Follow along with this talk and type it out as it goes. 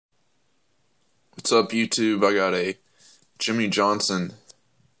What's up, YouTube? I got a Jimmie Johnson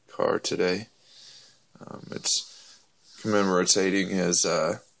car today. It's commemorating his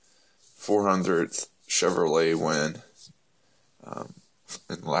 400th Chevrolet win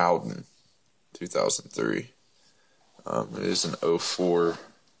in Loudon, 2003. It is an 04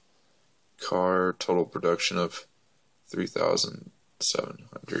 car, total production of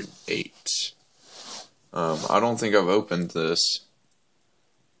 3,708. I don't think I've opened this,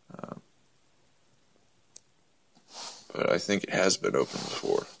 but I think it has been opened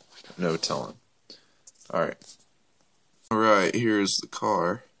before. No telling. Alright, here's the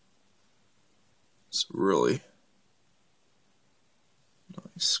car. It's a really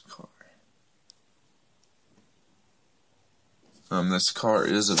nice car. This car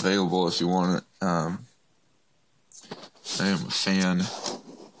is available if you want it. I am a fan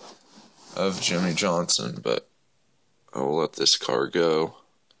of Jimmie Johnson, but I will let this car go.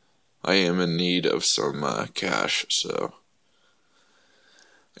 I am in need of some cash, so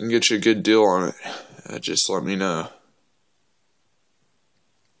I can get you a good deal on it. Just let me know.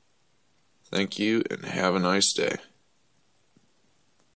 Thank you, and have a nice day.